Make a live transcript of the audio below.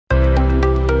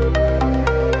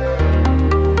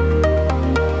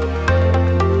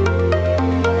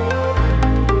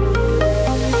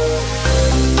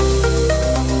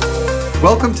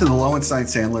Welcome to the Lowenstein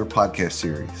podcast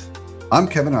series. I'm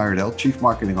Kevin Iredell, Chief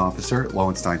Marketing Officer at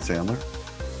Lowenstein.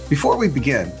 Before we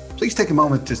begin, please take a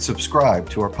moment to subscribe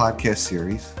to our podcast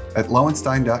series at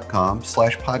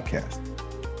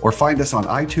lowenstein.com/podcast or find us on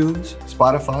iTunes,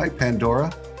 Spotify,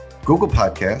 Pandora, Google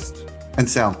Podcasts, and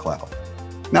SoundCloud.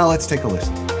 Now let's take a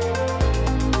listen.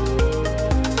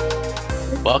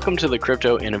 Welcome to the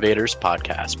Crypto Innovators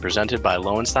podcast presented by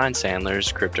Lowenstein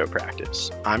Sandler's Crypto Practice.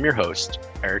 I'm your host,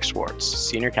 Eric Swartz,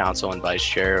 Senior Counsel and Vice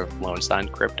Chair of Lowenstein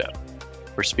Crypto.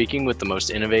 We're speaking with the most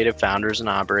innovative founders and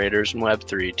operators in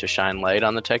Web3 to shine light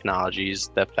on the technologies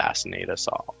that fascinate us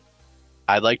all.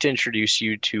 I'd like to introduce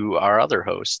you to our other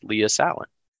host, Leah Satlin.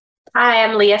 Hi,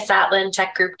 I'm Leah Satlin,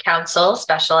 Tech Group Counsel,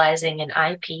 specializing in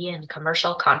IP and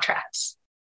commercial contracts.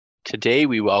 Today,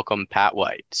 we welcome Pat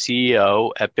White,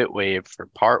 CEO at Bitwave for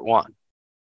part one.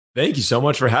 Thank you so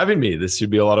much for having me. This should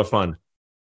be a lot of fun.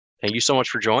 Thank you so much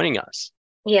for joining us.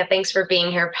 Yeah, thanks for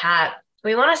being here, Pat.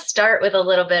 We want to start with a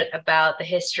little bit about the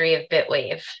history of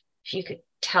Bitwave, if you could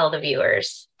tell the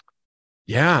viewers.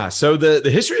 Yeah, so the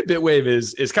history of Bitwave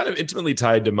is kind of intimately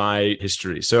tied to my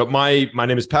history. So my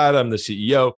name is Pat. I'm the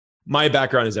CEO. My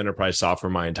background is enterprise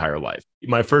software my entire life.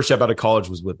 My first job out of college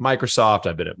was with Microsoft.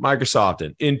 I've been at Microsoft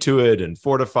and Intuit and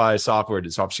Fortify Software,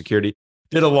 did software security,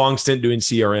 did a long stint doing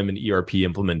CRM and ERP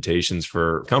implementations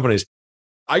for companies.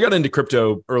 I got into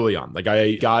crypto early on. Like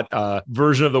I got a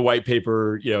version of the white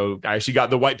paper, I actually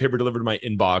got the white paper delivered to my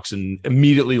inbox and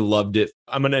immediately loved it.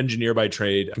 I'm an engineer by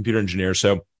trade, computer engineer.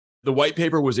 So the white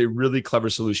paper was a really clever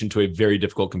solution to a very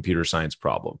difficult computer science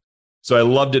problem. So I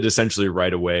loved it essentially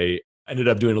right away. Ended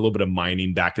up doing a little bit of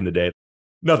mining back in the day.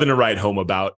 Nothing to write home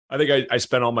about. I think I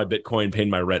spent all my Bitcoin paying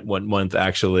my rent 1 month,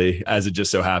 actually, as it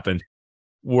just so happened.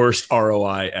 Worst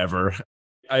ROI ever.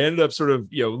 I ended up sort of,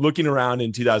 looking around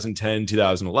in 2010,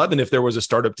 2011, if there was a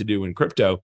startup to do in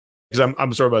crypto, because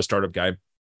I'm sort of a startup guy,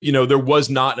 there was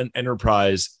not an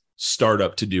enterprise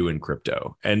startup to do in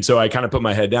crypto. And so I kind of put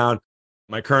my head down.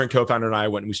 My current co-founder and I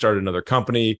went and we started another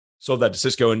company, sold that to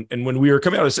Cisco. And when we were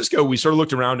coming out of Cisco, we sort of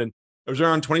looked around and it was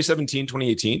around 2017,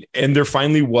 2018. And there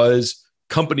finally was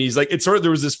companies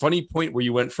there was this funny point where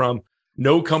you went from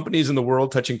no companies in the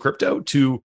world touching crypto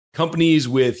to companies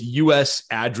with US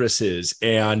addresses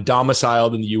and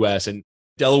domiciled in the US and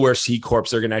Delaware C Corps,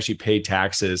 they're going to actually pay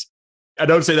taxes. I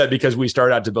don't say that because we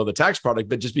started out to build a tax product,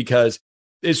 but just because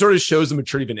it sort of shows the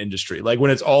maturity of an industry. Like when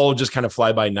it's all just kind of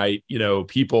fly by night,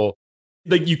 people,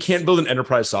 like you can't build an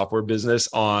enterprise software business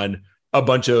on a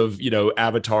bunch of,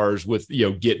 avatars with,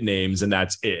 Git names, and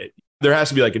that's it. There has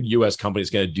to be like a US company that's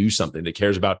going to do something that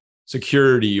cares about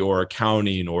security or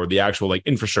accounting or the actual like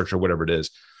infrastructure, whatever it is.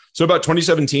 So about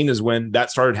 2017 is when that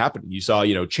started happening. You saw,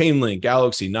 Chainlink,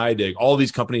 Galaxy, NYDIG, all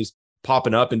these companies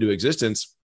popping up into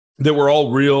existence that were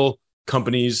all real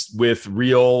companies with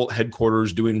real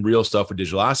headquarters doing real stuff with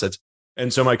digital assets.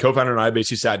 And so my co-founder and I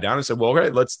basically sat down and said, well, okay,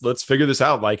 let's figure this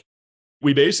out. Like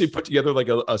we basically put together like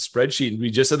a spreadsheet, and we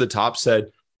just at the top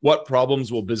said, what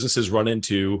problems will businesses run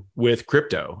into with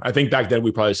crypto? I think back then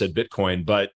we probably said Bitcoin,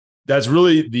 but that's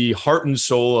really the heart and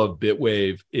soul of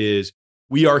Bitwave is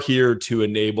we are here to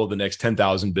enable the next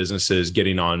 10,000 businesses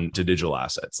getting on to digital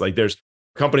assets. Like there's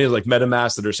companies like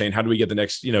MetaMask that are saying, how do we get the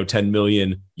next, 10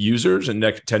 million users and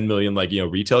next 10 million,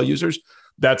 retail users?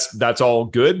 That's all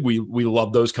good. We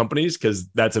love those companies because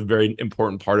that's a very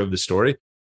important part of the story.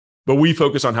 But we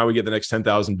focus on how we get the next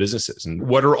 10,000 businesses and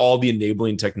what are all the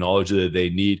enabling technology that they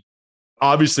need.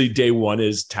 Obviously, day one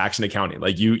is tax and accounting.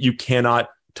 Like you cannot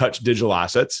touch digital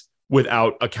assets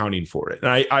without accounting for it.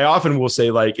 And I often will say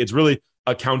like, it's really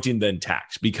accounting then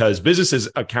tax because businesses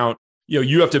account,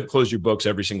 you have to close your books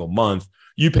every single month.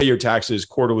 You pay your taxes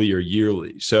quarterly or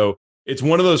yearly. So it's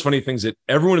one of those funny things that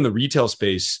everyone in the retail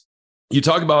space, you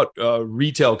talk about a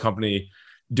retail company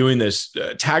doing this,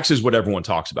 tax is what everyone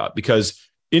talks about because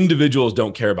individuals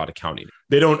don't care about accounting.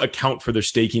 They don't account for their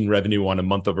staking revenue on a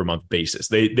month over month basis.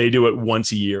 They do it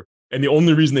once a year. And the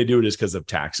only reason they do it is because of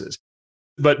taxes.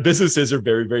 But businesses are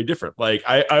very, very different. Like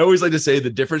I always like to say the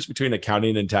difference between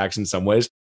accounting and tax in some ways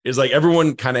is like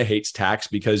everyone kind of hates tax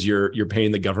because you're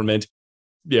paying the government,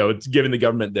 it's giving the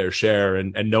government their share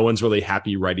and no one's really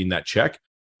happy writing that check.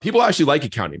 People actually like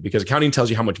accounting because accounting tells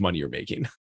you how much money you're making.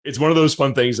 It's one of those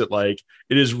fun things that like,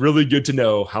 it is really good to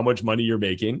know how much money you're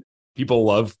making. People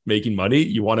love making money.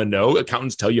 You want to know,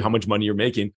 accountants tell you how much money you're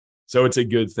making. So it's a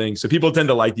good thing. So people tend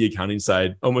to like the accounting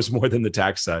side almost more than the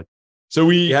tax side. So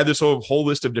we had this whole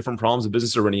list of different problems that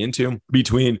businesses are running into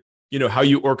between, how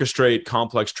you orchestrate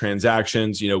complex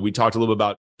transactions. We talked a little bit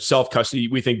about self-custody.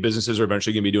 We think businesses are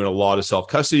eventually going to be doing a lot of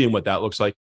self-custody and what that looks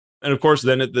like. And of course,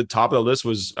 then at the top of the list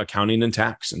was accounting and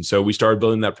tax. And so we started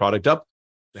building that product up.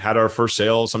 Had our first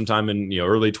sale sometime in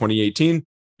early 2018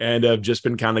 and have just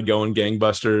been kind of going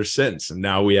gangbusters since. And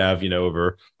now we have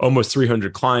over almost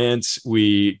 300 clients.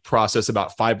 We process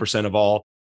about 5% of all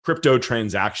crypto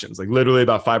transactions. Like literally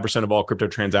about 5% of all crypto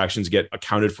transactions get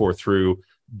accounted for through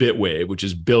Bitwave, which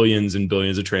is billions and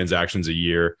billions of transactions a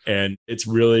year. And it's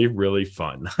really, really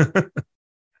fun.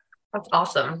 That's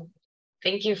awesome.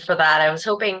 Thank you for that. I was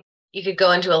hoping you could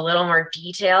go into a little more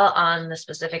detail on the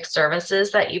specific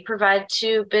services that you provide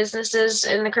to businesses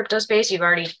in the crypto space. You've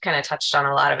already kind of touched on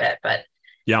a lot of it, but.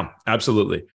 Yeah,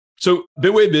 absolutely. So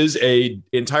Bitwave is an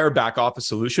entire back office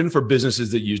solution for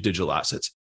businesses that use digital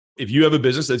assets. If you have a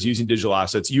business that's using digital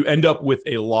assets, you end up with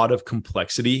a lot of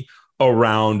complexity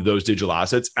around those digital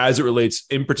assets as it relates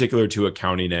in particular to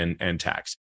accounting and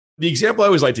tax. The example I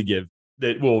always like to give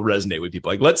that will resonate with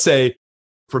people, like let's say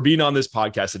for being on this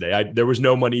podcast today, there was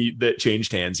no money that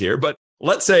changed hands here, but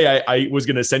let's say I was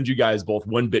going to send you guys both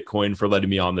one Bitcoin for letting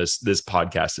me on this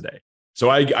podcast today. So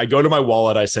I go to my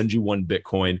wallet, I send you one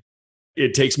Bitcoin.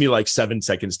 It takes me like 7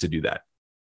 seconds to do that.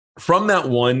 From that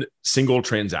one single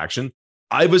transaction,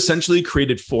 I've essentially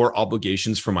created 4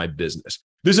 obligations for my business.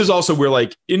 This is also where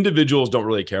like individuals don't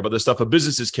really care about this stuff, but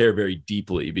businesses care very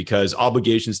deeply because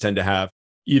obligations tend to have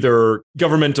either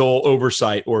governmental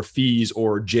oversight or fees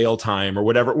or jail time or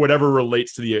whatever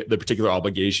relates to the particular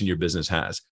obligation your business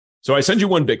has. So I send you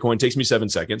one Bitcoin, takes me 7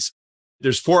 seconds.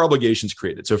 There's 4 obligations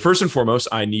created. So first and foremost,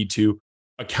 I need to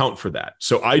account for that.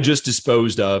 So I just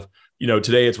disposed of,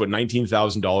 today it's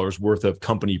 $19,000 worth of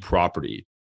company property.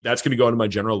 That's going to go into my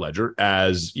general ledger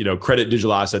as, credit,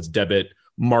 digital assets, debit,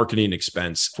 marketing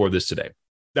expense for this today.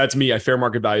 That's me. I fair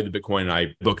market value the Bitcoin and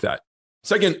I book that.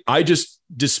 Second, I just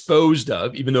disposed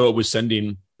of, even though it was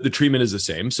sending, the treatment is the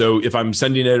same. So if I'm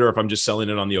sending it or if I'm just selling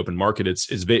it on the open market, it's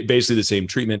basically the same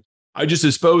treatment. I just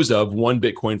disposed of one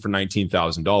Bitcoin for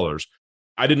 $19,000.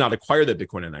 I did not acquire that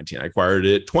Bitcoin at 19. I acquired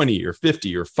it at 20 or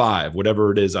 50 or 5,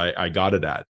 whatever it is I got it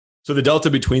at. So the delta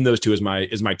between those two is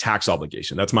my tax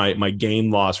obligation. That's my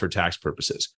gain loss for tax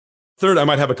purposes. Third, I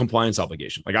might have a compliance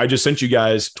obligation. Like I just sent you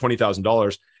guys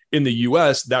 $20,000. In the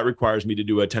US, that requires me to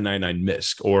do a 1099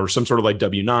 MISC or some sort of like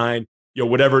W-9,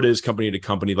 whatever it is, company to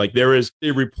company. Like there is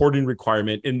a reporting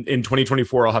requirement. In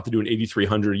 2024, I'll have to do an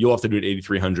 8300. You'll have to do an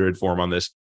 8300 form on this.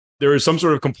 There is some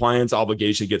sort of compliance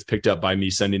obligation that gets picked up by me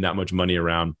sending that much money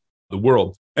around the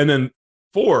world. And then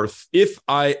fourth, if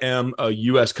I am a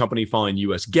US company following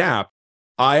US GAAP,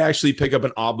 I actually pick up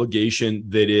an obligation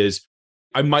that is,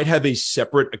 I might have a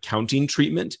separate accounting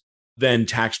treatment than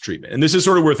tax treatment. And this is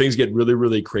sort of where things get really,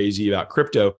 really crazy about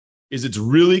crypto, is it's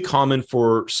really common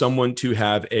for someone to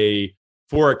have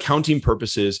for accounting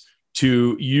purposes,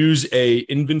 to use a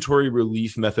inventory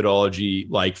relief methodology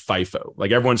like FIFO.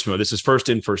 Like everyone's familiar, this is first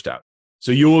in, first out.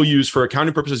 So you will use, for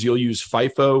accounting purposes, you'll use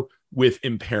FIFO with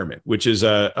impairment, which is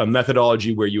a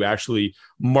methodology where you actually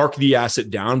mark the asset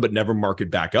down, but never mark it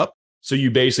back up. So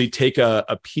you basically take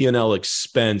a P&L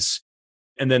expense,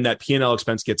 and then that P&L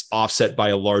expense gets offset by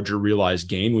a larger realized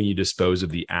gain when you dispose of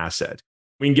the asset.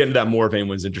 We can get into that more if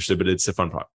anyone's interested, but it's a fun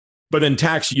part. But then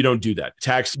tax, you don't do that.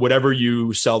 Tax, whatever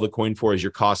you sell the coin for is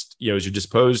your cost, as you're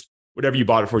disposed, whatever you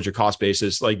bought it for is your cost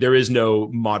basis. Like there is no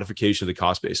modification of the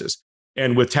cost basis.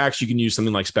 And with tax, you can use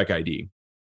something like Spec ID.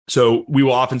 So we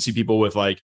will often see people with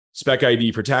like Spec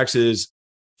ID for taxes,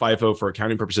 FIFO for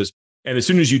accounting purposes. And as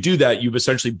soon as you do that, you've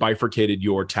essentially bifurcated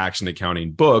your tax and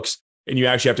accounting books. And you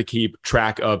actually have to keep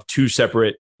track of 2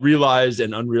 separate realized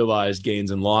and unrealized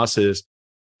gains and losses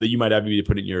that you might have to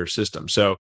put in your system.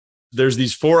 So there's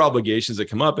these 4 obligations that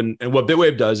come up. And what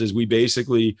Bitwave does is we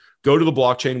basically go to the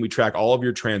blockchain. We track all of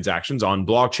your transactions on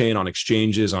blockchain, on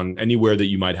exchanges, on anywhere that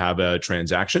you might have a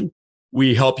transaction.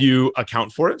 We help you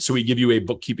account for it. So we give you a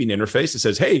bookkeeping interface that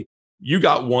says, hey, you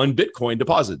got one Bitcoin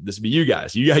deposit. This would be you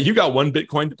guys. You got one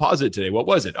Bitcoin deposit today. What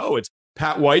was it? Oh, it's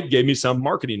Pat White gave me some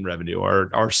marketing revenue or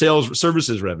our sales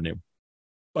services revenue.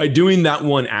 By doing that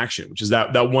one action, which is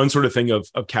that one sort of thing of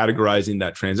categorizing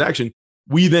that transaction,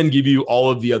 we then give you all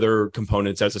of the other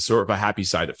components as a sort of a happy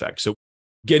side effect. So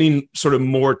getting sort of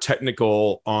more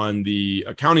technical on the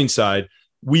accounting side,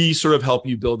 we sort of help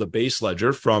you build a base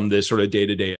ledger from this sort of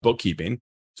day-to-day bookkeeping.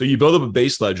 So you build up a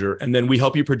base ledger, and then we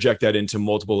help you project that into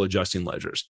multiple adjusting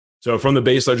ledgers. So from the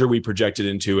base ledger, we project it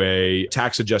into a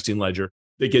tax adjusting ledger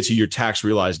that gets you your tax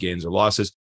realized gains or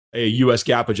losses, a US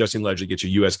GAAP adjusting ledger that gets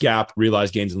you US GAAP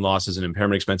realized gains and losses and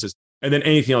impairment expenses, and then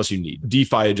anything else you need.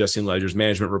 DeFi adjusting ledgers,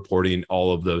 management reporting,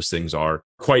 all of those things are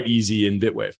quite easy in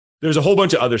Bitwave. There's a whole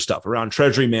bunch of other stuff around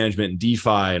treasury management and DeFi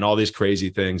and all these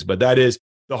crazy things, but that is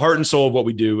the heart and soul of what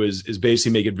we do is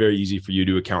basically make it very easy for you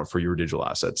to account for your digital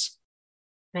assets.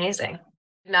 Amazing.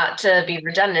 Not to be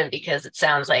redundant, because it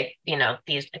sounds like,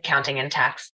 these accounting and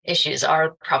tax issues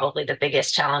are probably the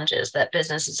biggest challenges that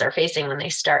businesses are facing when they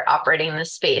start operating in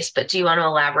this space. But do you want to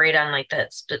elaborate on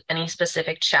any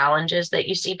specific challenges that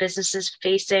you see businesses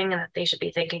facing and that they should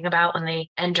be thinking about when they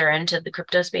enter into the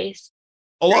crypto space?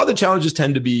 A lot of the challenges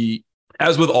tend to be,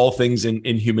 as with all things in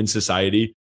human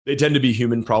society, they tend to be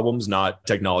human problems, not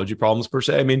technology problems per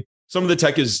se. I mean, some of the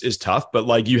tech is tough, but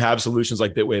like you have solutions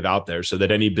like Bitwave out there so that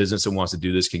any business that wants to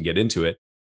do this can get into it.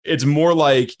 It's more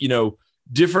like,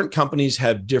 different companies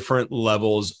have different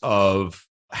levels of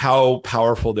how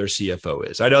powerful their CFO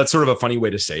is. I know it's sort of a funny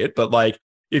way to say it, but like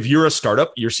if you're a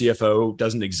startup, your CFO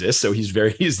doesn't exist. So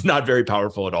he's not very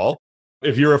powerful at all.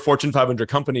 If you're a Fortune 500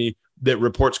 company that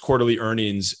reports quarterly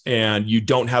earnings and you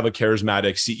don't have a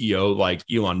charismatic CEO like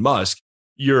Elon Musk,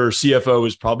 your CFO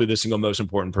is probably the single most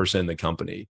important person in the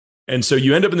company. And so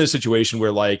you end up in this situation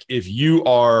where, like, if you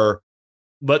are,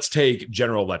 let's take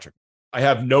General Electric. I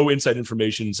have no inside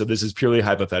information, so this is purely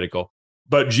hypothetical.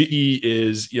 But GE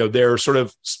is, they're sort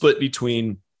of split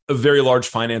between a very large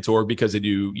finance org because they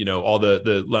do, all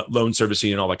the loan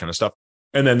servicing and all that kind of stuff.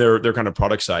 And then their kind of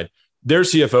product side. Their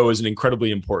CFO is an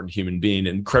incredibly important human being,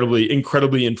 incredibly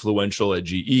influential at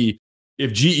GE.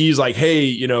 If GE is like,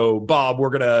 hey, Bob, we're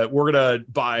gonna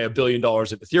buy $1 billion of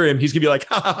Ethereum, he's gonna be like,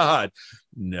 ha.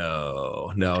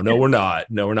 No, we're not.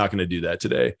 No, we're not going to do that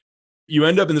today. You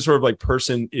end up in this sort of like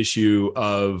person issue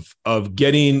of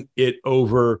getting it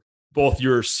over both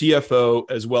your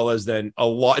CFO as well as then in a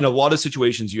lot of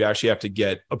situations, you actually have to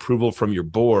get approval from your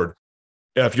board.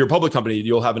 If you're a public company,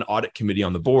 you'll have an audit committee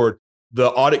on the board. The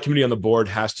audit committee on the board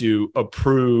has to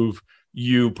approve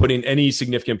you putting any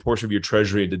significant portion of your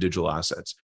treasury into digital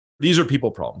assets. These are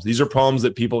people problems. These are problems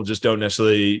that people just don't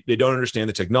understand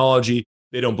the technology.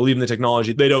 They don't believe in the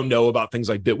technology. They don't know about things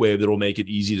like Bitwave that will make it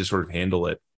easy to sort of handle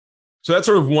it. So that's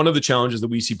sort of one of the challenges that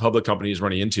we see public companies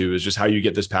running into, is just how you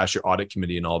get this past your audit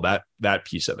committee and all that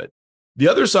piece of it. The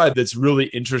other side that's really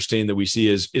interesting that we see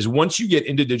is once you get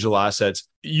into digital assets,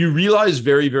 you realize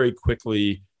very, very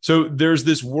quickly. So there's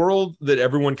this world that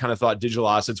everyone kind of thought digital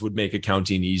assets would make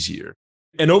accounting easier.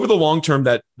 And over the long term,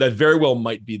 that very well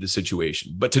might be the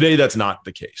situation. But today, that's not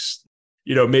the case.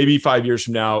 Maybe 5 years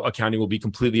from now, accounting will be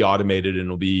completely automated and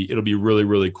it'll be a really,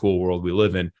 really cool world we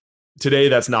live in. Today,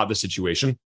 that's not the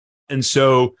situation. And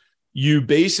so you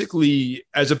basically,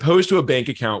 as opposed to a bank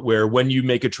account where when you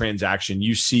make a transaction,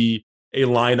 you see a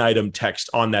line item text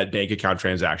on that bank account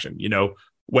transaction,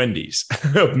 Wendy's,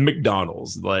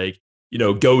 McDonald's,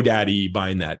 GoDaddy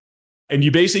buying that. And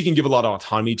you basically can give a lot of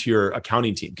autonomy to your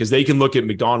accounting team because they can look at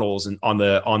McDonald's and on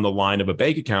the line of a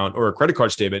bank account or a credit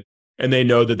card statement, and they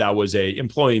know that was a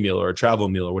employee meal or a travel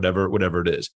meal or whatever it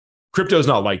is. Crypto is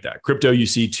not like that. Crypto, you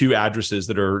see two addresses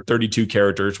that are 32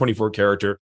 character, 24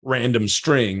 character random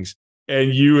strings,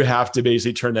 and you have to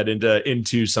basically turn that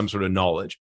into some sort of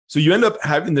knowledge. So you end up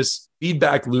having this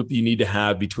feedback loop that you need to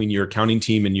have between your accounting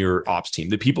team and your ops team,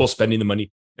 the people spending the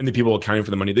money and the people accounting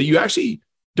for the money, that you actually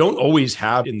don't always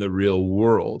have in the real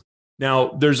world. Now,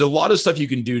 there's a lot of stuff you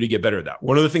can do to get better at that.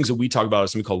 One of the things that we talk about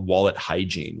is something called wallet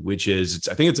hygiene, which is,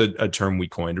 I think it's a term we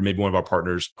coined, or maybe one of our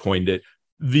partners coined it.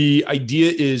 The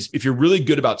idea is if you're really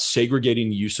good about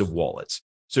segregating use of wallets.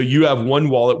 So you have one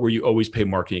wallet where you always pay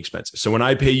marketing expenses. So when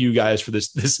I pay you guys for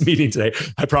this meeting today,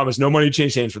 I promise no money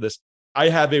change hands for this. I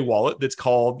have a wallet that's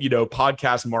called,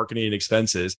 podcast marketing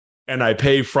expenses, and I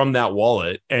pay from that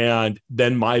wallet. And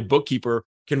then my bookkeeper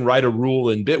can write a rule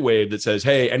in Bitwave that says,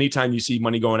 hey, anytime you see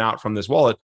money going out from this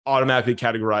wallet, automatically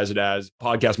categorize it as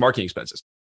podcast marketing expenses.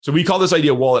 So we call this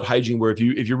idea wallet hygiene, where if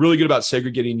you're really good about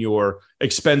segregating your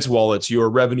expense wallets, your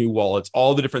revenue wallets,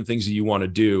 all the different things that you want to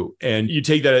do, and you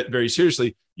take that very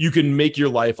seriously, you can make your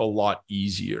life a lot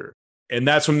easier. And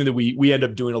that's something that we end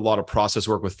up doing a lot of process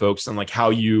work with folks on, like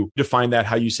how you define that,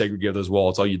 how you segregate those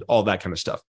wallets, all that kind of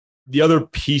stuff. The other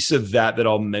piece of that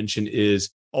I'll mention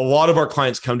is a lot of our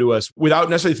clients come to us without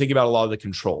necessarily thinking about a lot of the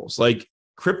controls. Like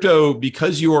crypto,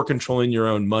 because you are controlling your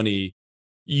own money,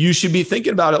 you should be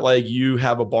thinking about it like you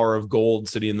have a bar of gold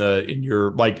sitting in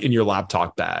your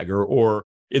laptop bag or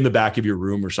in the back of your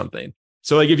room or something.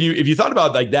 So like if you thought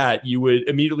about it like that, you would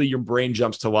immediately, your brain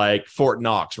jumps to like Fort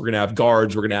Knox. We're going to have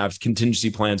guards. We're going to have contingency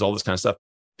plans, all this kind of stuff.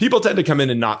 People tend to come in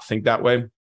and not think that way.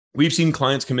 We've seen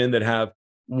clients come in that have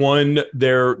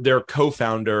their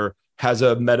co-founder has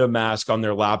a MetaMask on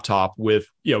their laptop with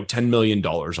 $10 million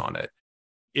on it.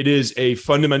 It is a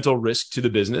fundamental risk to the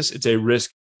business. It's a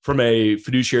risk from a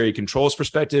fiduciary controls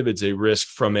perspective. It's a risk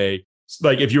from if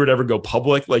you were to ever go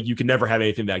public, like you can never have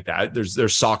anything like that.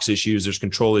 There's SOX issues, there's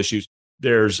control issues,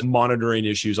 there's monitoring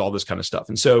issues, all this kind of stuff.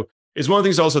 And so is one of the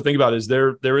things to also think about is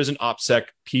there is an OPSEC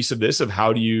piece of this of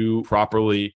how do you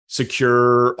properly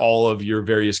secure all of your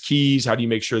various keys? How do you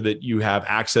make sure that you have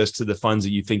access to the funds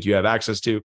that you think you have access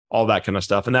to? All that kind of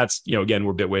stuff. And that's, again,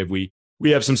 we're Bitwave.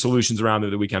 We have some solutions around there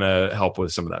that we kind of help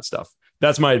with some of that stuff.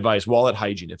 That's my advice. Wallet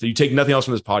hygiene. If you take nothing else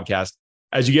from this podcast,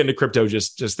 as you get into crypto,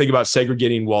 just think about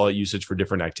segregating wallet usage for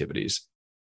different activities.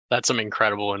 That's some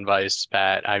incredible advice,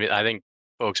 Pat. I think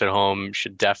folks at home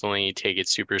should definitely take it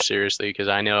super seriously, because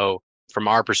I know from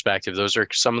our perspective, those are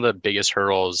some of the biggest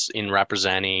hurdles in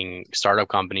representing startup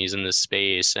companies in this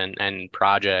space and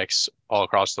projects all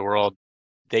across the world.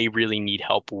 They really need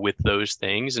help with those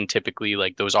things. And typically,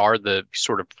 like, those are the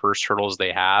sort of first hurdles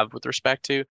they have with respect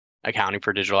to accounting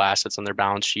for digital assets on their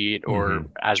balance sheet or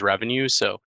as revenue.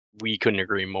 So we couldn't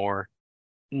agree more.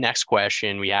 Next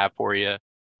question we have for you.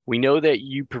 We know that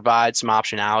you provide some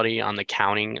optionality on the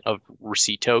counting of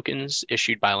receipt tokens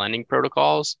issued by lending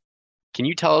protocols. Can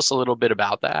you tell us a little bit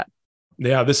about that?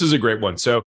 Yeah, this is a great one.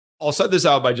 So I'll set this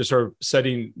out by just sort of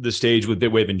setting the stage with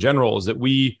Bitwave in general, is that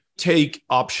we take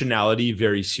optionality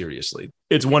very seriously.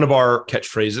 It's one of our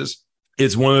catchphrases.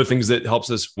 It's one of the things that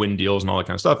helps us win deals and all that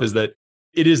kind of stuff, is that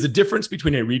it is the difference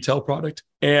between a retail product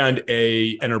and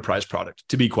a enterprise product,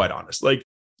 to be quite honest. Like,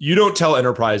 you don't tell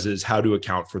enterprises how to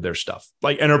account for their stuff.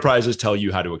 Like, enterprises tell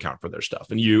you how to account for their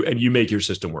stuff, and you make your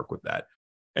system work with that.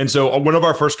 And so one of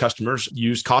our first customers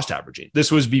used cost averaging.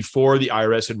 This was before the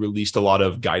IRS had released a lot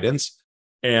of guidance.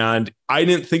 And I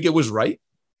didn't think it was right.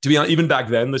 To be honest, even back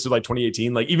then, this is like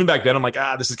 2018, like even back then, I'm like,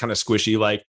 this is kind of squishy.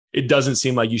 Like, it doesn't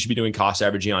seem like you should be doing cost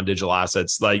averaging on digital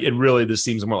assets. Like, this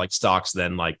seems more like stocks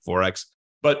than like Forex,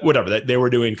 but whatever, they were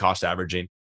doing cost averaging.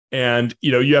 And,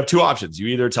 you have two options. You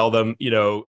either tell them,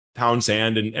 pound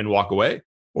sand and walk away,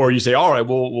 or you say, all right,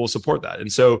 we'll support that.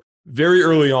 And so very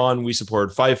early on, we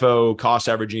supported FIFO, cost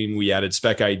averaging. We added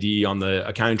spec ID on the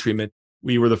accounting treatment.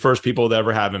 We were the first people to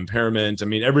ever have impairment. I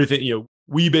mean, everything,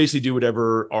 we basically do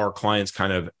whatever our clients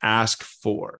kind of ask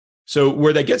for. So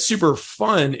where that gets super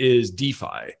fun is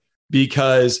DeFi,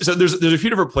 because there's a few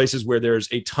different places where there's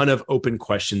a ton of open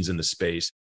questions in the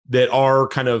space that our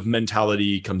kind of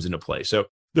mentality comes into play. So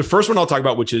the first one I'll talk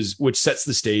about, which sets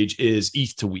the stage, is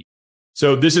ETH to WETH.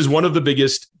 So this is one of the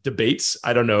biggest debates.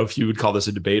 I don't know if you would call this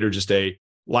a debate or just a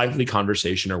lively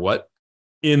conversation or what,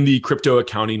 in the crypto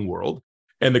accounting world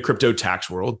and the crypto tax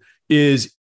world,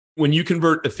 is when you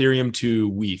convert Ethereum to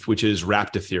WETH, which is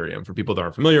wrapped Ethereum. For people that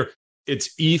aren't familiar,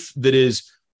 it's ETH that is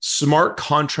smart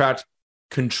contract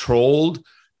controlled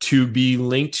to be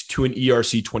linked to an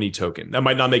ERC20 token. That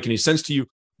might not make any sense to you,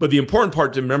 but the important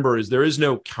part to remember is there is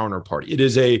no counterparty. It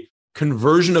is a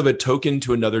conversion of a token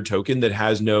to another token that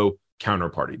has no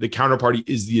counterparty. The counterparty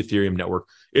is the Ethereum network.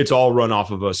 It's all run off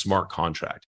of a smart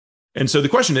contract. And so the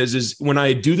question is when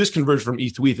I do this conversion from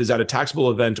ETH to WETH, is that a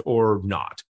taxable event or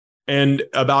not? And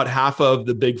about half of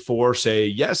the big four say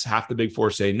yes, half the big four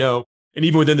say no. And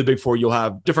even within the big four, you'll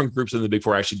have different groups in the big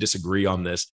four actually disagree on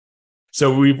this.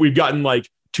 So we've gotten like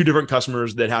two different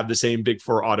customers that have the same big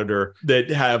four auditor that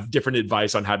have different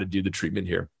advice on how to do the treatment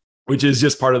here, which is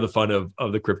just part of the fun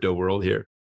of the crypto world here.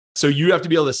 So you have to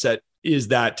be able to set, is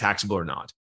that taxable or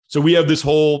not? So we have this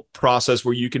whole process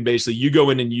where you can basically, you go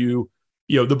in and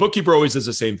the bookkeeper always does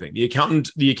the same thing.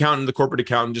 The corporate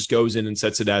accountant just goes in and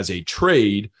sets it as a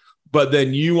trade. But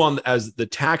then you as the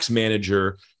tax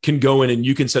manager can go in and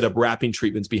you can set up wrapping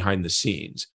treatments behind the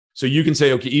scenes. So you can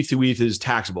say, okay, ETH to WETH is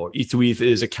taxable, or ETH to WETH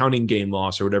is accounting gain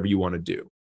loss, or whatever you want to do.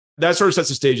 That sort of sets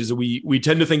the stage. Is that we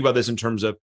tend to think about this in terms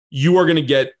of, you are going to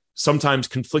get sometimes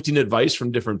conflicting advice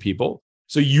from different people.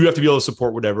 So you have to be able to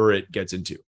support whatever it gets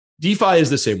into. DeFi is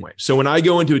the same way. So when I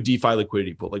go into a DeFi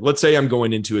liquidity pool, like let's say I'm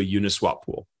going into a Uniswap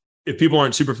pool. If people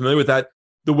aren't super familiar with that,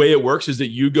 the way it works is that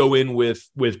you go in with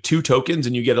two tokens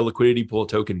and you get a liquidity pool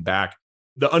token back.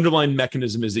 The underlying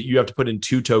mechanism is that you have to put in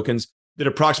two tokens that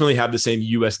approximately have the same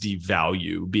USD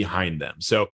value behind them.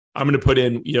 So I'm going to put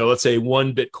in, let's say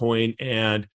 1 Bitcoin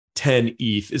and 10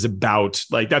 ETH is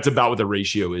that's about what the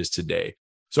ratio is today.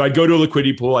 So I go to a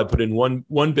liquidity pool, I put in one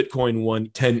Bitcoin,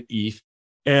 10 ETH,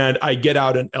 and I get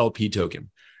out an LP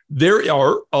token. There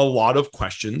are a lot of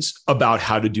questions about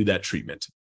how to do that treatment.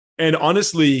 And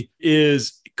honestly,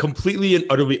 is completely and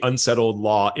utterly unsettled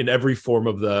law in every form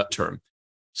of the term.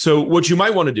 So what you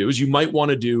might want to do is you might want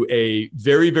to do a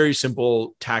very, very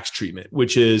simple tax treatment,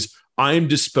 which is I'm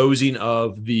disposing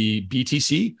of the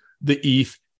BTC, the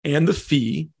ETH, and the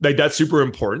fee. Like, that's super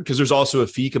important because there's also a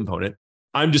fee component.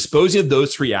 I'm disposing of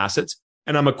those three assets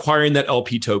and I'm acquiring that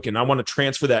LP token. I want to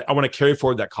transfer that. I want to carry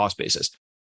forward that cost basis.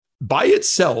 By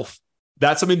itself,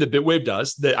 that's something that Bitwave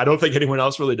does that I don't think anyone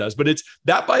else really does, but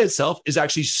that by itself is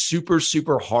actually super,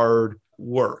 super hard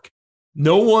work.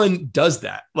 No one does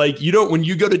that. Like you don't, when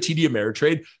you go to TD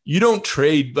Ameritrade, you don't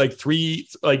trade like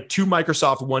two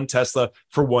Microsoft, one Tesla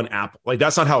for one Apple. Like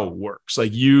that's not how it works.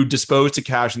 Like you dispose to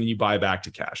cash and then you buy back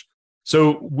to cash.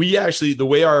 So we actually, the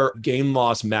way our gain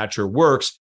loss matcher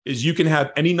works is you can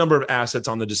have any number of assets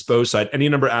on the dispose side, any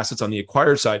number of assets on the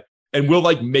acquired side, and we'll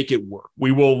like make it work.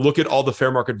 We will look at all the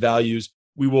fair market values.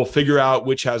 We will figure out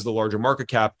which has the larger market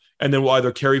cap, and then we'll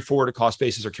either carry forward a cost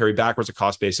basis or carry backwards a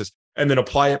cost basis, and then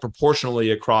apply it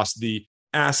proportionally across the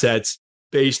assets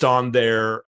based on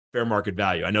their fair market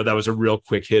value. I know that was a real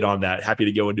quick hit on that. Happy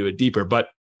to go into it deeper, but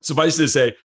suffice to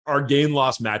say, our gain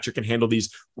loss matcher can handle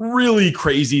these really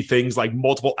crazy things like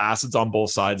multiple assets on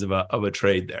both sides of a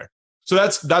trade there. So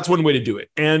that's one way to do it.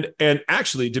 And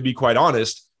actually, to be quite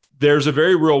honest, there's a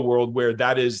very real world where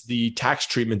that is the tax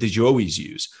treatment that you always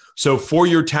use. So for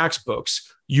your tax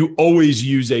books, you always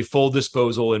use a full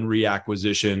disposal and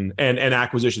reacquisition and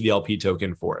acquisition of the LP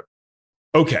token for it.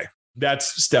 Okay,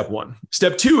 that's step one.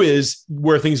 Step two is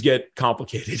where things get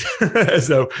complicated, as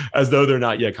though they're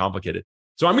not yet complicated.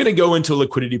 So I'm going to go into a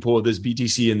liquidity pool of this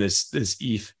BTC and this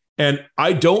ETH, and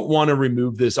I don't want to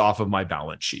remove this off of my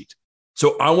balance sheet.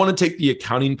 So I want to take the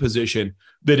accounting position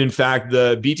that, in fact,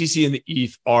 the BTC and the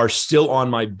ETH are still on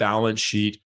my balance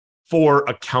sheet for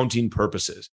accounting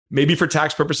purposes. Maybe for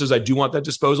tax purposes, I do want that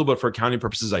disposal, but for accounting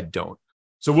purposes, I don't.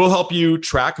 So we'll help you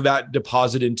track that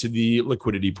deposit into the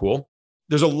liquidity pool.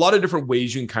 There's a lot of different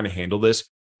ways you can kind of handle this,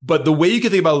 but the way you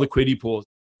can think about a liquidity pool,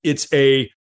 it's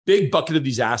a big bucket of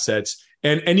these assets,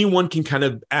 and anyone can kind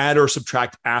of add or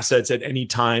subtract assets at any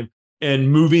time,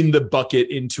 and moving the bucket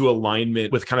into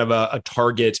alignment with kind of a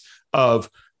target of,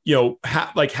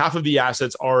 like half of the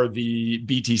assets are the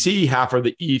BTC, half are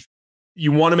the ETH.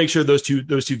 You want to make sure those two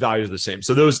values are the same.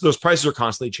 So those prices are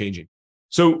constantly changing.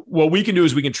 So what we can do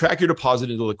is we can track your deposit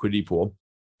into the liquidity pool,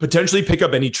 potentially pick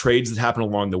up any trades that happen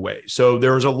along the way. So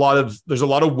there's a lot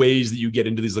of ways that you get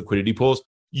into these liquidity pools.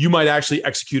 You might actually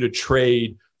execute a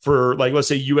trade for, like, let's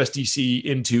say USDC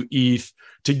into ETH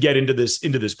to get into this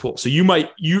pool. So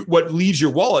what leaves your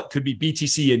wallet could be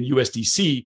BTC and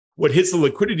USDC. What hits the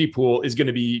liquidity pool is going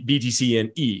to be BTC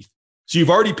and ETH. So you've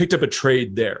already picked up a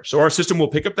trade there. So our system will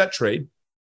pick up that trade.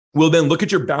 We'll then look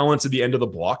at your balance at the end of the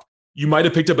block. You might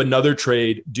have picked up another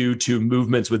trade due to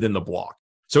movements within the block.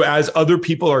 So as other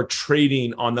people are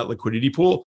trading on that liquidity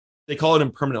pool, they call it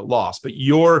impermanent loss, but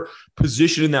your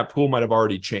position in that pool might have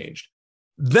already changed.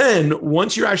 Then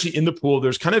once you're actually in the pool,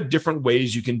 there's kind of different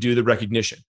ways you can do the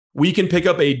recognition. We can pick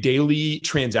up a daily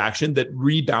transaction that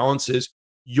rebalances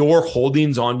your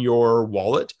holdings on your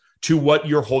wallet to what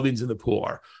your holdings in the pool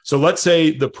are. So let's say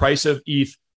the price of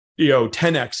ETH,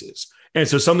 10x's. And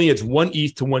so suddenly it's 1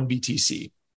 ETH to 1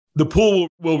 BTC. The pool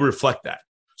will reflect that.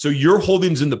 So your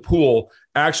holdings in the pool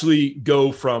actually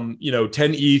go from, 10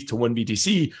 ETH to 1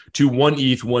 BTC to 1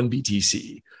 ETH, 1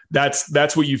 BTC.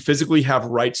 That's what you physically have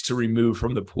rights to remove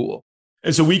from the pool.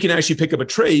 And so we can actually pick up a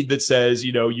trade that says,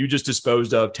 you just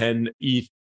disposed of 10 ETH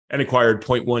and acquired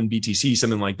 0.1 BTC,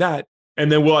 something like that.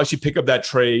 And then we'll actually pick up that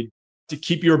trade to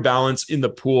keep your balance in the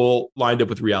pool lined up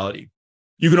with reality.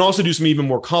 You can also do something even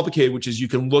more complicated, which is you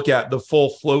can look at the full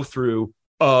flow through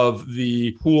of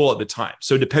the pool at the time.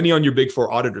 So depending on your Big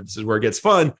Four auditor, this is where it gets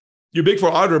fun. Your Big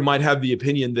Four auditor might have the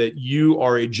opinion that you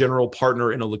are a general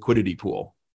partner in a liquidity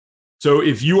pool. So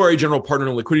if you are a general partner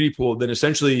in a liquidity pool, then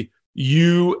essentially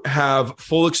you have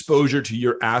full exposure to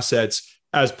your assets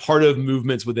as part of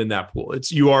movements within that pool.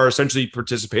 You are essentially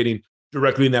participating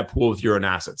directly in that pool with your own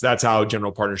assets. That's how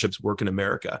general partnerships work in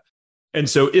America. And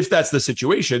so if that's the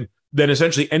situation, then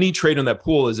essentially any trade on that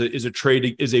pool is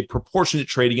a proportionate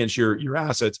trade against your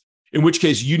assets, in which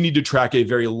case you need to track a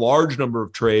very large number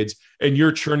of trades and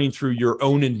you're churning through your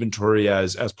own inventory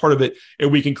as part of it.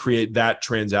 And we can create that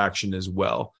transaction as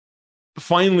well.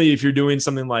 Finally, if you're doing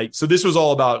something like, so this was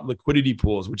all about liquidity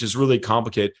pools, which is really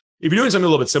complicated. If you're doing something a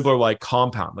little bit simpler, like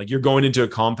compound, like you're going into a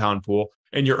compound pool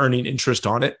and you're earning interest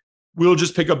on it, we'll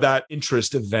just pick up that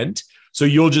interest event. So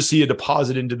you'll just see a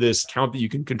deposit into this account that you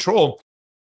can control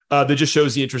that just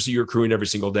shows the interest that you're accruing every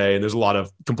single day. And there's a lot of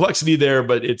complexity there,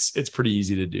 but it's pretty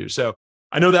easy to do. So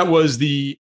I know that was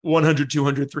the 100,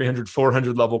 200, 300,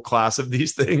 400 level class of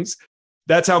these things.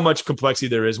 That's how much complexity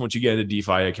there is once you get into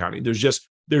DeFi accounting.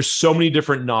 There's so many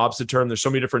different knobs to turn. There's so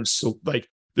many different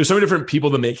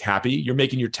people to make happy. You're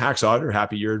making your tax auditor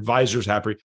happy, your advisor's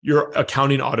happy, your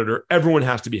accounting auditor. Everyone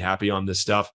has to be happy on this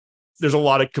stuff. There's a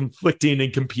lot of conflicting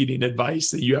and competing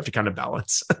advice that you have to kind of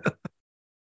balance.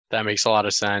 That makes a lot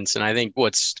of sense. And I think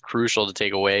what's crucial to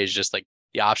take away is just like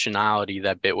the optionality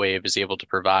that Bitwave is able to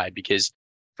provide, because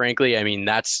frankly, I mean,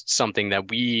 that's something that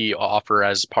we offer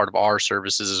as part of our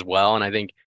services as well. And I think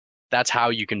that's how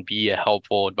you can be a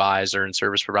helpful advisor and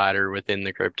service provider within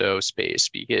the crypto space,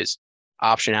 because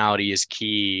optionality is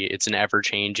key. It's an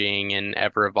ever-changing and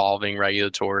ever-evolving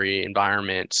regulatory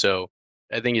environment. So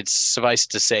I think it's suffice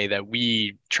to say that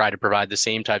we try to provide the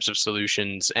same types of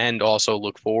solutions and also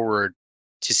look forward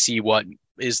to see what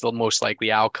is the most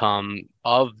likely outcome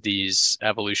of these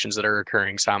evolutions that are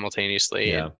occurring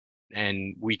simultaneously. Yeah.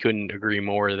 And we couldn't agree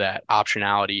more that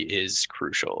optionality is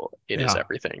crucial. It is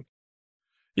everything.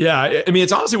 Yeah. I mean,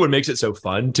 it's honestly what makes it so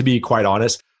fun, to be quite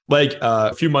honest. Like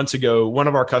a few months ago, one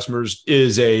of our customers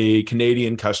is a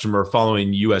Canadian customer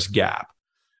following US GAAP.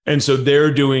 And so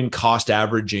they're doing cost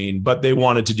averaging, but they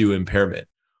wanted to do impairment.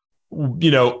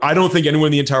 I don't think anyone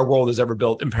in the entire world has ever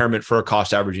built impairment for a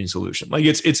cost averaging solution. Like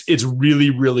it's really,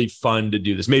 really fun to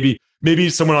do this. Maybe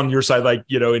someone on your side, like,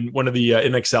 in one of the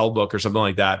in Excel book or something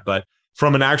like that, but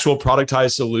from an actual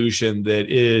productized solution that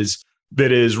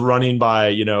is running by,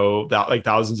 like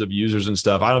thousands of users and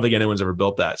stuff, I don't think anyone's ever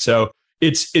built that. So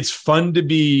it's fun to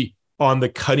be on the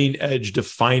cutting edge,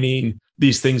 defining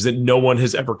these things that no one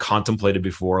has ever contemplated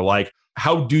before. Like,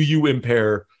 how do you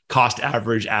impair cost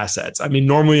average assets? I mean,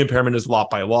 normally impairment is lot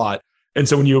by lot. And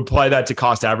so when you apply that to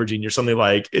cost averaging, you're suddenly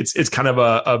like, it's kind of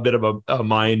a bit of a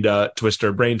mind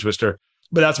twister, brain twister,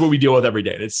 but that's what we deal with every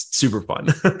day. And it's super fun.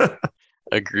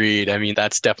 Agreed. I mean,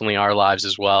 that's definitely our lives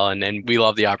as well. And we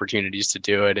love the opportunities to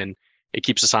do it. And it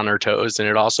keeps us on our toes. And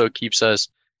it also keeps us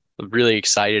really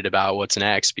excited about what's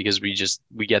next, because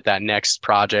we get that next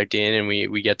project in, and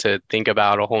we get to think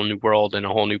about a whole new world and a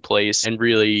whole new place and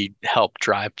really help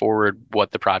drive forward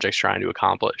what the project's trying to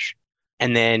accomplish.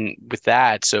 And then with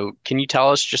that, so can you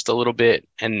tell us just a little bit,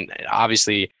 and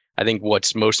obviously I think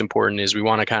what's most important is we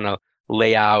want to kind of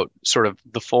lay out sort of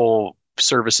the full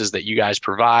services that you guys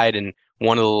provide. And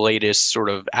one of the latest sort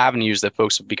of avenues that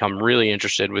folks have become really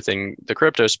interested within the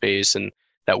crypto space and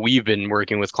that we've been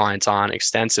working with clients on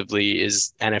extensively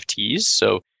is NFTs.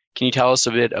 So can you tell us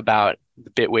a bit about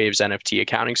Bitwave's NFT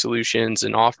accounting solutions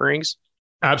and offerings?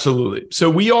 Absolutely.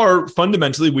 So we are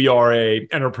a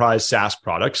enterprise SaaS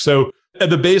product. So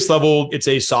at the base level, it's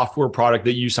a software product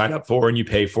that you sign up for and you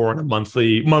pay for on a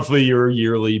monthly or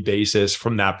yearly basis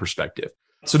from that perspective.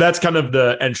 So that's kind of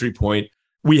the entry point.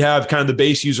 We have kind of the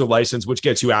base user license, which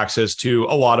gets you access to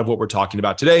a lot of what we're talking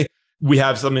about today. We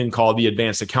have something called the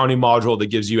advanced accounting module that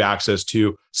gives you access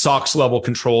to SOX level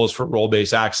controls for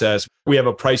role-based access. We have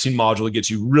a pricing module that gets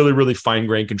you really, really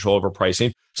fine-grained control over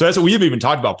pricing. So that's what we haven't even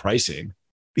talked about pricing.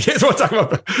 You guys want to talk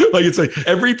about, like, it's like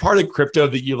every part of crypto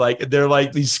that you like, they're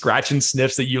like these scratch and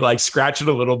sniffs that you like scratch it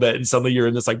a little bit and suddenly you're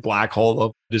in this like black hole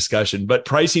of discussion. But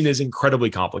pricing is incredibly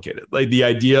complicated. Like the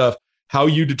idea of how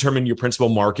you determine your principal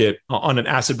market on an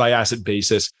asset by asset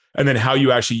basis, and then how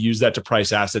you actually use that to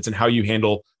price assets and how you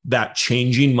handle that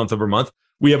changing month over month.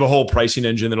 We have a whole pricing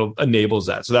engine that enables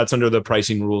that. So that's under the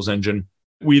pricing rules engine.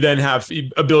 We then have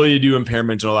the ability to do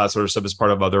impairment and all that sort of stuff as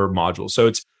part of other modules. So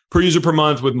it's per user per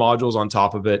month with modules on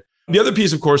top of it. The other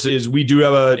piece, of course, is we do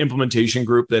have an implementation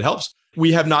group that helps.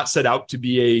 We have not set out to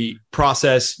be a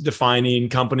process defining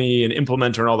company and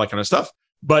implementer and all that kind of stuff.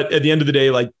 But at the end of the day,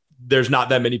 like, there's not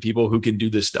that many people who can do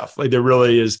this stuff. Like, there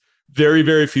really is very,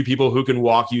 very few people who can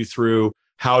walk you through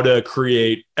how to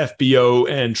create FBO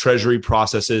and treasury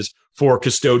processes for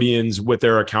custodians with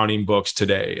their accounting books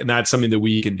today. And that's something that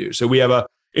we can do. So we have an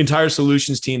entire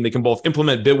solutions team that can both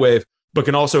implement Bitwave, but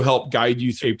can also help guide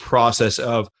you through a process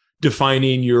of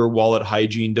defining your wallet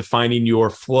hygiene, defining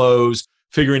your flows,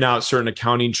 figuring out certain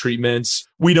accounting treatments.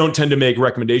 We don't tend to make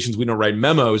recommendations. We don't write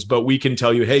memos, but we can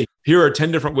tell you, hey, here are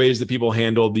 10 different ways that people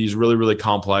handle these really, really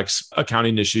complex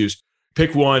accounting issues.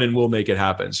 Pick one and we'll make it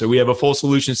happen. So we have a full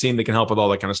solutions team that can help with all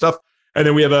that kind of stuff. And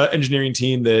then we have an engineering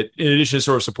team that, in addition to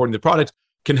sort of supporting the product,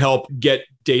 can help get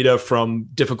data from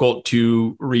difficult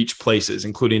to reach places,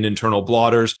 including internal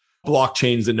blotters,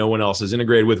 blockchains that no one else is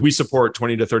integrated with. We support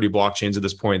 20 to 30 blockchains at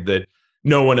this point that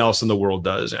no one else in the world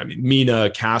does. I mean, Mina,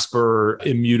 Casper,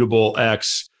 Immutable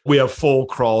X. We have full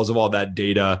crawls of all that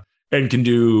data and can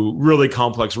do really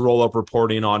complex roll-up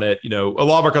reporting on it. A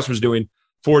lot of our customers are doing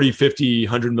 40, 50,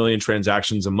 100 million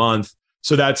transactions a month.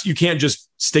 So you can't just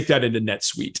stick that into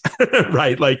NetSuite,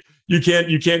 right? Like you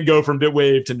can't go from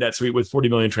Bitwave to NetSuite with 40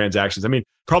 million transactions. I mean,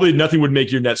 probably nothing would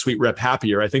make your NetSuite rep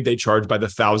happier. I think they charge by the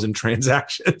 1,000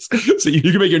 transactions. So you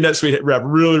can make your NetSuite rep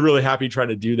really, really happy trying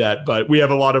to do that. But we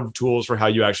have a lot of tools for how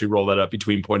you actually roll that up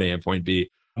between point A and point B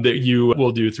that you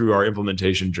will do through our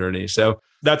implementation journey. So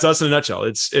that's us in a nutshell.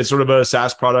 It's sort of a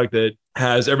SaaS product that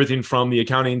has everything from the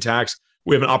accounting, tax.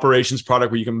 We have an operations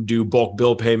product where you can do bulk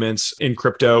bill payments in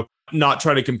crypto, not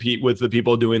trying to compete with the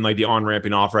people doing like the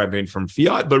on-ramping, off-ramping from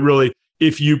fiat, but really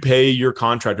if you pay your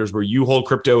contractors where you hold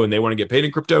crypto and they want to get paid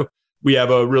in crypto, We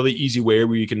have a really easy way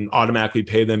where you can automatically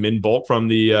pay them in bulk from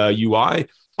the UI,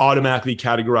 automatically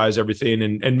categorize everything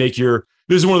and make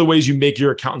this is one of the ways you make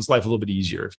your accountant's life a little bit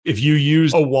easier. If you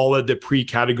use a wallet that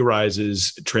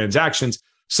pre-categorizes transactions,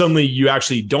 suddenly you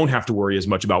actually don't have to worry as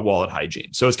much about wallet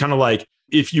hygiene. So it's kind of like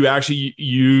if you actually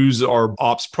use our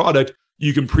ops product,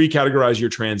 you can pre-categorize your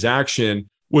transaction,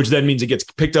 which then means it gets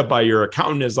picked up by your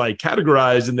accountant as like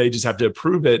categorized and they just have to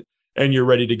approve it and you're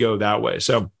ready to go that way.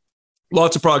 So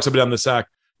lots of products up and down the stack.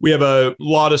 We have a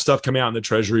lot of stuff coming out in the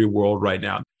treasury world right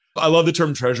now. I love the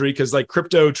term treasury because like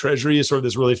crypto treasury is sort of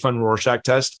this really fun Rorschach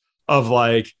test of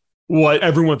like what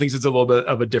everyone thinks it's a little bit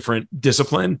of a different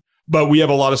discipline. But we have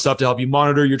a lot of stuff to help you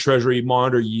monitor your treasury,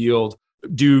 monitor yield,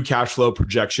 do cash flow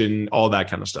projection, all that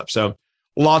kind of stuff. So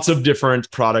lots of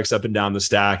different products up and down the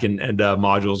stack and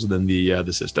modules within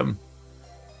the system.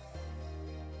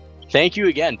 Thank you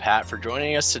again, Pat, for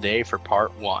joining us today for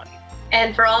part 1.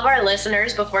 And for all of our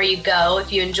listeners, before you go,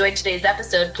 if you enjoyed today's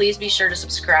episode, please be sure to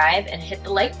subscribe and hit the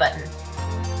like button.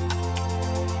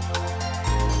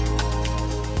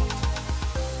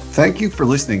 Thank you for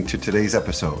listening to today's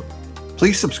episode.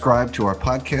 Please subscribe to our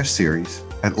podcast series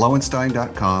at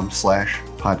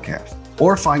lowenstein.com/podcast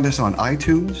or find us on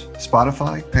iTunes,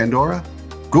 Spotify, Pandora,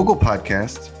 Google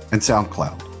Podcasts, and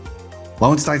SoundCloud.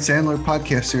 Lowenstein Sandler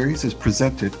podcast series is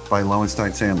presented by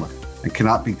Lowenstein Sandler and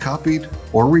cannot be copied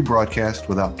or rebroadcast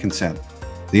without consent.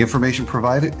 The information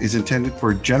provided is intended for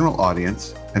a general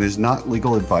audience and is not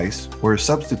legal advice or a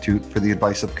substitute for the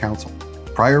advice of counsel.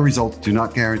 Prior results do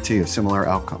not guarantee a similar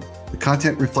outcome. The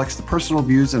content reflects the personal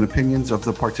views and opinions of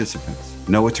the participants.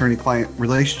 No attorney-client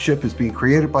relationship is being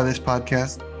created by this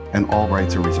podcast, and all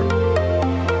rights are reserved.